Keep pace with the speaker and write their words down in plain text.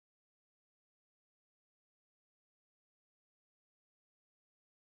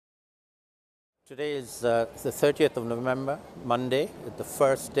Today is the 30th of November, Monday, the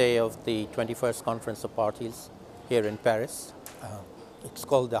first day of the 21st Conference of Parties here in Paris. It's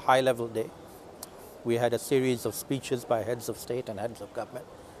called the High Level Day. We had a series of speeches by heads of state and heads of government,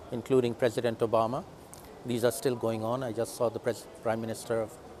 including President Obama. These are still going on. I just saw the Prime Minister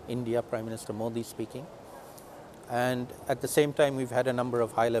of India, Prime Minister Modi, speaking. And at the same time, we've had a number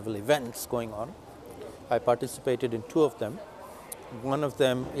of high-level events going on. I participated in two of them. One of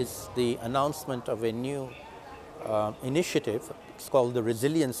them is the announcement of a new initiative. It's called the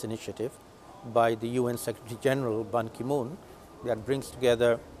Resilience Initiative by the UN Secretary General Ban Ki-moon, that brings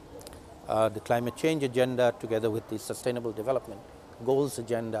together the climate change agenda together with the Sustainable Development Goals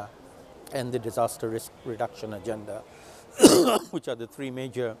agenda and the disaster risk reduction agenda, which are the three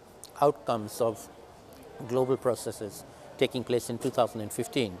major outcomes of global processes taking place in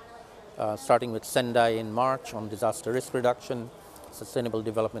 2015, starting with Sendai in March on disaster risk reduction, Sustainable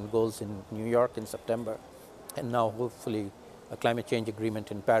Development Goals in New York in September, and now hopefully a climate change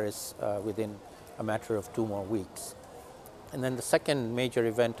agreement in Paris within a matter of 2 more weeks. And then the second major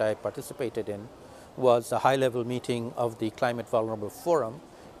event I participated in was a high-level meeting of the Climate Vulnerable Forum,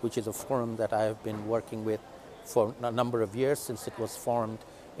 which is a forum that I have been working with for a number of years since it was formed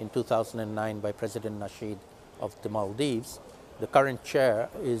in 2009 by President Nasheed of the Maldives. The current chair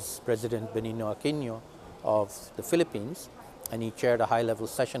is President Benigno Aquino of the Philippines, and he chaired a high-level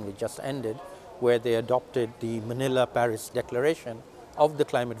session which just ended, where they adopted the Manila-Paris Declaration of the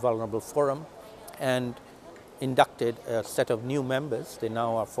Climate Vulnerable Forum and inducted a set of new members. There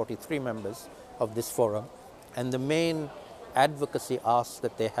now are 43 members of this forum. And the main advocacy ask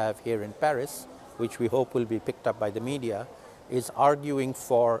that they have here in Paris, which we hope will be picked up by the media, is arguing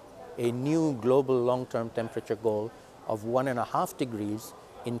for a new global long-term temperature goal of 1.5 degrees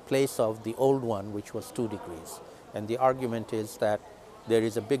in place of the old one, which was 2 degrees. And the argument is that there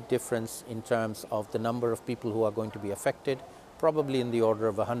is a big difference in terms of the number of people who are going to be affected, probably in the order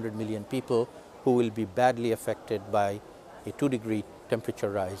of 100 million people who will be badly affected by a 2-degree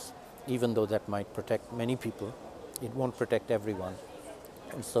temperature rise. Even though that might protect many people, it won't protect everyone.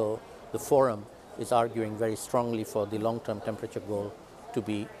 And so the forum is arguing very strongly for the long-term temperature goal to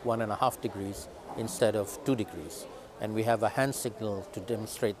be 1.5 degrees instead of 2 degrees. And we have a hand signal to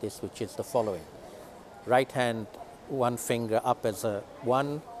demonstrate this, which is the following. Right hand, one finger up as a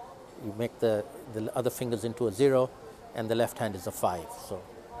 1, you make the other fingers into a 0, and the left hand is a 5. So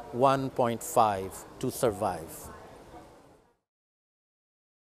 1.5 to survive.